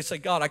edge and they say,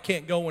 God, I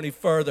can't go any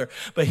further.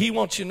 But he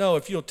wants you to know,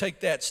 if you'll take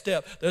that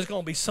step, there's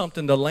going to be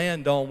something to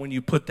land on when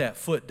you put that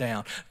foot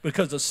down.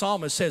 Because the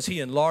psalmist says he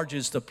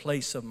enlarges the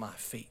place of my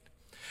feet.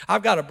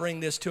 I've got to bring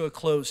this to a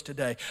close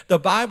today. The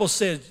Bible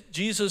says,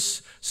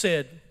 Jesus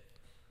said,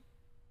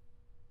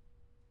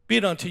 be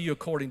it unto you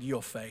according to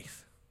your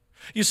faith.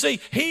 You see,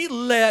 he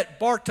let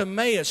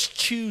Bartimaeus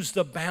choose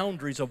the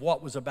boundaries of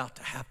what was about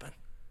to happen,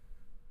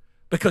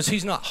 because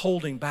he's not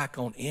holding back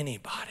on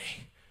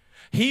anybody.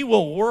 He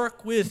will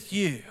work with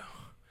you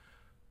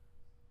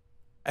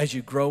as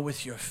you grow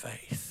with your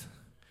faith.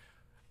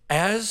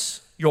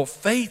 As your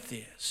faith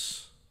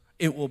is,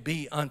 it will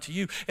be unto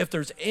you. If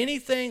there's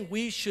anything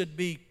we should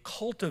be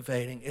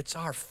cultivating, it's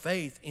our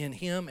faith in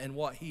Him and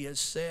what He has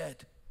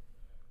said.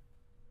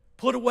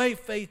 Put away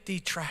faith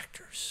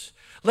detractors.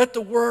 Let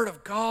the Word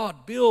of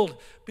God build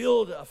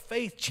a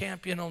faith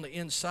champion on the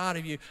inside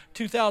of you.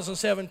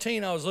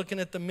 2017, I was looking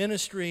at the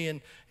ministry,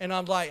 and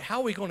I'm like,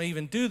 how are we going to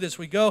even do this?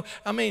 We go,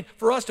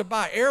 for us to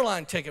buy an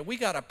airline ticket, we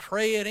got to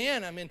pray it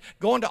in.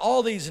 Going to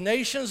all these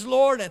nations,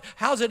 Lord, and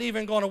how's it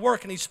even going to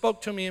work? And He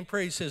spoke to me in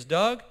prayer. He says,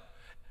 Doug,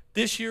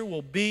 this year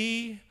will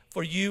be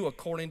for you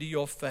according to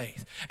your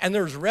faith. And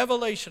there's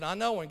revelation. I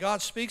know when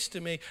God speaks to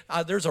me,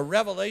 there's a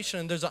revelation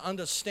and there's an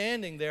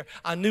understanding there.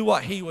 I knew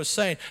what He was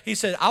saying. He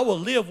said, I'll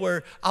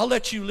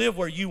let you live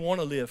where you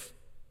want to live.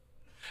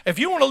 If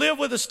you want to live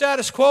with the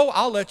status quo,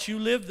 I'll let you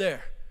live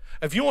there.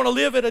 If you want to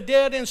live at a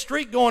dead-end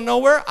street going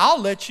nowhere, I'll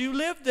let you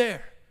live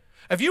there.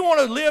 If you want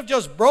to live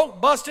just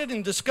broke, busted,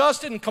 and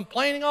disgusted and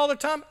complaining all the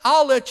time,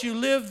 I'll let you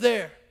live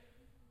there.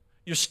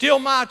 You're still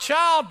my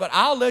child, but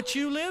I'll let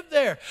you live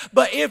there.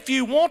 But if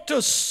you want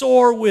to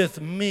soar with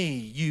me,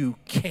 you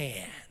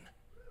can.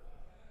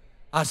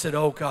 I said,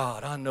 oh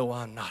God, I know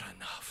I'm not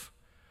enough.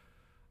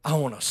 I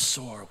want to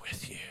soar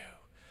with you.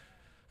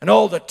 And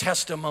all the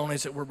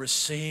testimonies that we're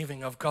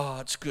receiving of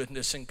God's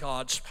goodness and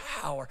God's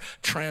power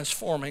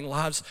transforming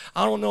lives.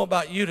 I don't know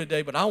about you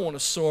today, but I want to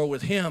soar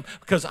with Him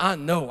because I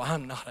know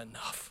I'm not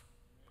enough.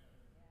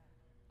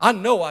 I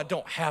know I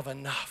don't have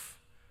enough.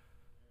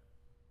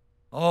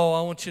 Oh,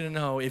 I want you to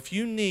know, if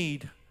you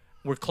need,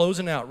 we're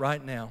closing out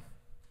right now.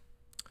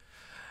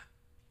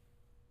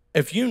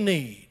 If you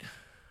need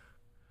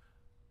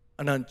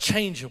an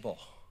unchangeable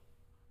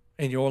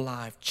in your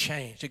life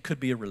change, it could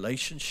be a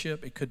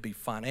relationship, it could be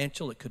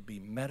financial, it could be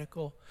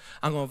medical.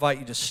 I'm going to invite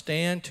you to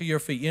stand to your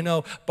feet. You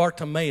know,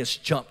 Bartimaeus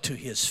jumped to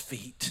his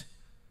feet.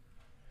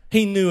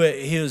 He knew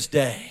it his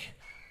day.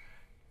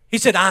 He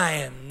said, I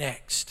am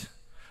next.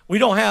 We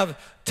don't have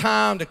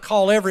time to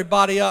call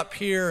everybody up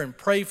here and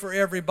pray for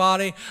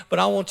everybody, but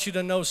I want you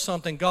to know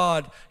something.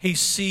 God, He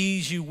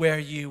sees you where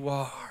you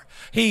are.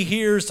 He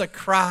hears the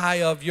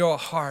cry of your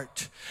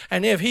heart.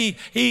 And if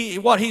he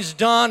what He's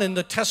done in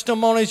the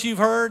testimonies you've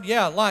heard,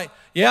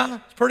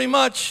 pretty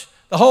much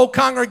the whole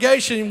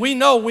congregation, we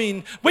know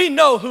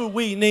who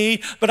we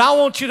need, but I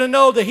want you to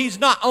know that He's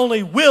not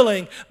only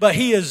willing, but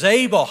He is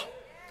able.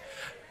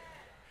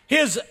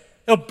 His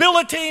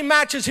ability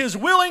matches His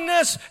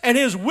willingness, and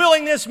His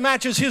willingness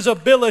matches His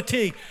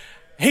ability.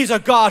 He's a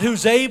God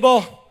who's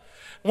able.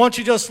 Why don't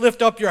you just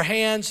lift up your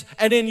hands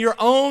and in your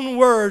own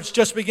words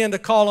just begin to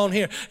call on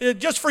Him.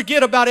 Just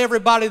forget about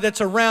everybody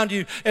that's around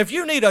you. If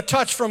you need a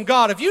touch from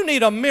God, if you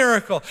need a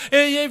miracle,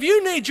 if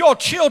you need your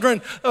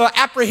children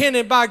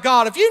apprehended by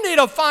God, if you need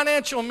a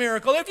financial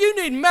miracle, if you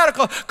need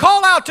medical,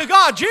 call out to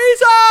God.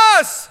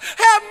 Jesus,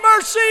 have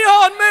mercy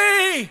on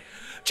me.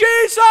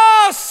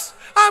 Jesus,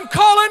 I'm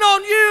calling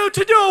on you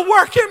to do a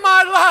work in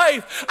my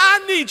life.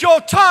 I need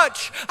your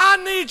touch. I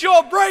need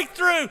your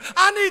breakthrough.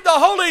 I need the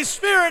Holy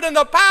Spirit and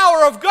the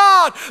power of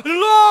God.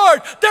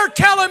 Lord, they're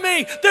telling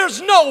me there's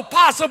no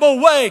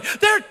possible way.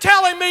 They're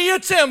telling me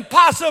it's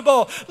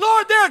impossible.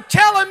 Lord, they're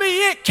telling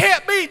me it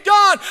can't be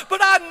done.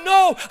 But I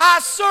know I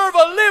serve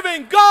a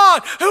living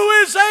God who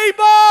is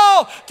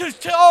able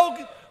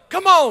to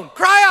come on,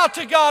 cry out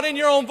to God in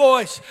your own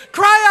voice.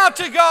 Cry out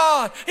to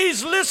God.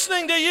 He's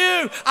listening to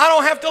you. I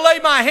don't have to lay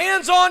my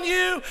hands on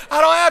you.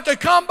 I don't have to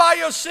come by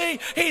your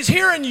seat. He's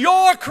hearing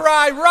your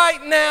cry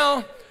right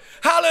now.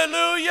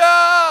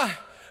 Hallelujah.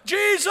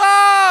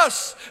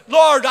 Jesus.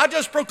 Lord, I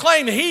just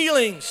proclaim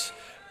healings.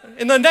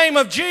 In the name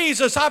of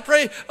Jesus, I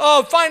pray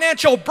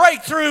financial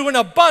breakthrough and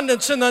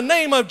abundance. In the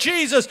name of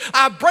Jesus,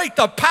 I break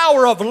the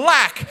power of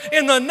lack.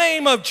 In the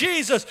name of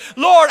Jesus,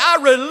 Lord,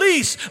 I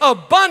release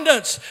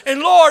abundance. And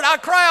Lord, I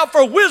cry out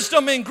for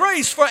wisdom and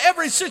grace for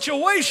every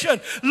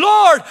situation.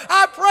 Lord,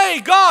 I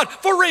pray, God,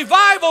 for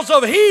revivals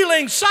of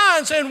healing,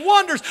 signs, and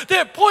wonders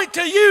that point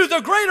to you,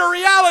 the greater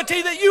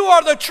reality that you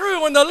are the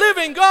true and the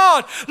living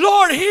God.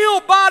 Lord,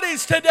 heal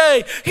bodies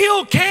today.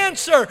 Heal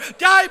cancer,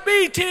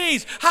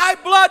 diabetes, high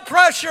blood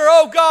pressure.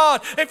 Oh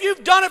God, if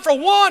you've done it for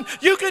one,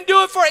 you can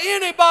do it for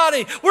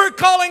anybody. We're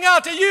calling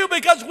out to you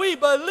because we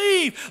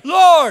believe,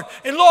 Lord.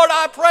 And Lord,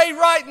 I pray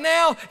right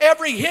now,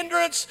 every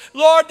hindrance,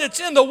 Lord,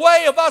 that's in the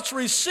way of us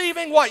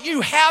receiving what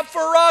you have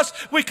for us,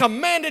 we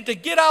command it to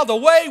get out of the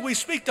way. We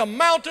speak to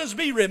mountains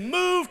be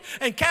removed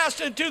and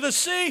cast into the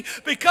sea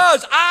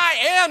because I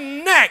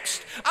am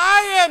next.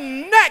 I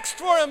am next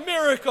for a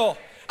miracle.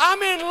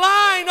 I'm in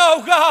line,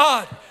 oh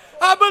God.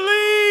 I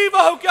believe,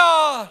 oh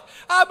God.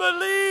 I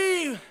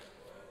believe.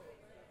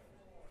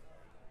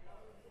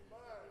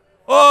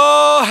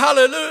 Oh,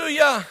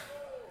 hallelujah.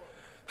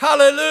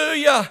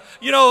 Hallelujah.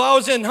 You know, I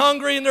was in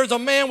Hungary and there's a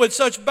man with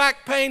such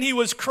back pain. He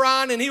was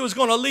crying and he was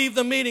going to leave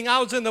the meeting. I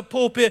was in the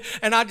pulpit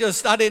and I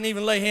didn't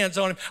even lay hands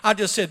on him. I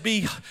just said,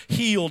 be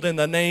healed in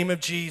the name of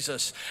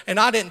Jesus. And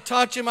I didn't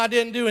touch him. I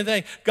didn't do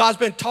anything. God's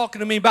been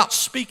talking to me about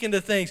speaking to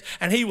things,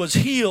 and he was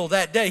healed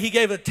that day. He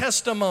gave a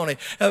testimony.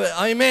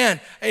 Amen.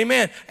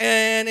 Amen.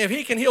 And if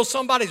he can heal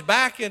somebody's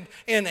back in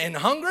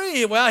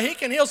Hungary, well, he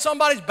can heal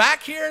somebody's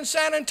back here in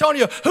San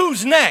Antonio.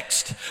 Who's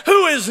next?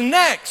 Who is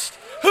next?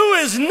 Who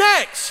is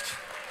next?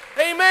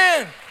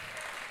 Amen.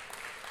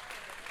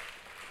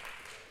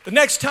 The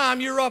next time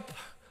you're up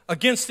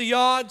against the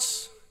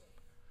odds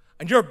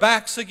and your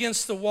back's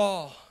against the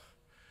wall,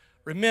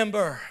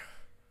 remember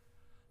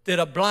that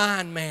a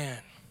blind man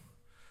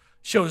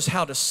shows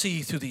how to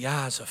see through the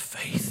eyes of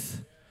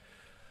faith.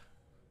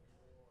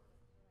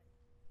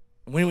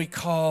 When we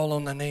call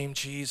on the name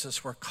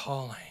Jesus, we're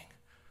calling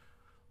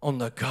on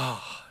the God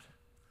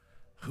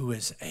who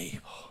is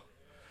able.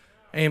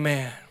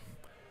 Amen.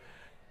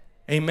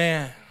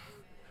 Amen.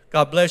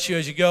 God bless you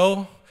as you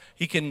go.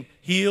 He can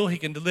heal. He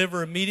can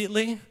deliver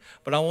immediately.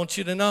 But I want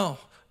you to know,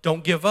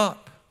 don't give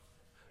up.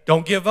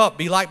 Don't give up.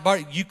 Be like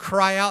Bart. You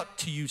cry out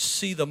till you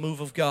see the move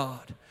of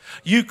God.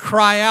 You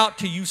cry out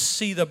till you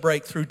see the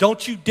breakthrough.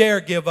 Don't you dare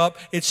give up.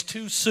 It's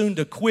too soon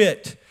to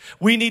quit.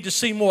 We need to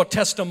see more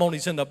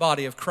testimonies in the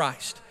body of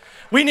Christ.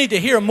 We need to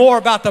hear more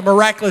about the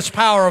miraculous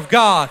power of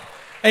God.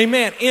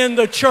 Amen. In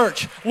the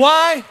church.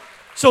 Why?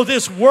 So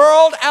this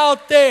world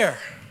out there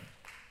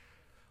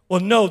will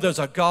know there's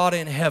a God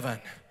in heaven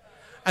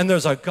and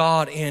there's a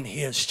God in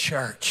His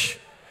church.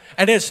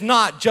 And it's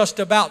not just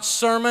about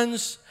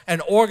sermons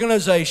and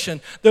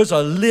organization. There's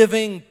a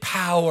living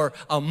power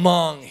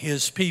among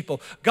His people.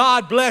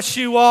 God bless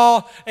you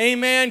all.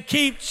 Amen.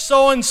 Keep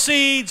sowing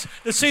seeds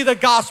to see the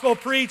gospel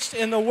preached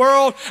in the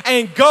world,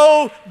 and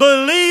go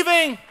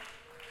believing.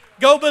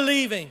 Go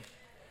believing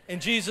in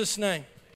Jesus' name.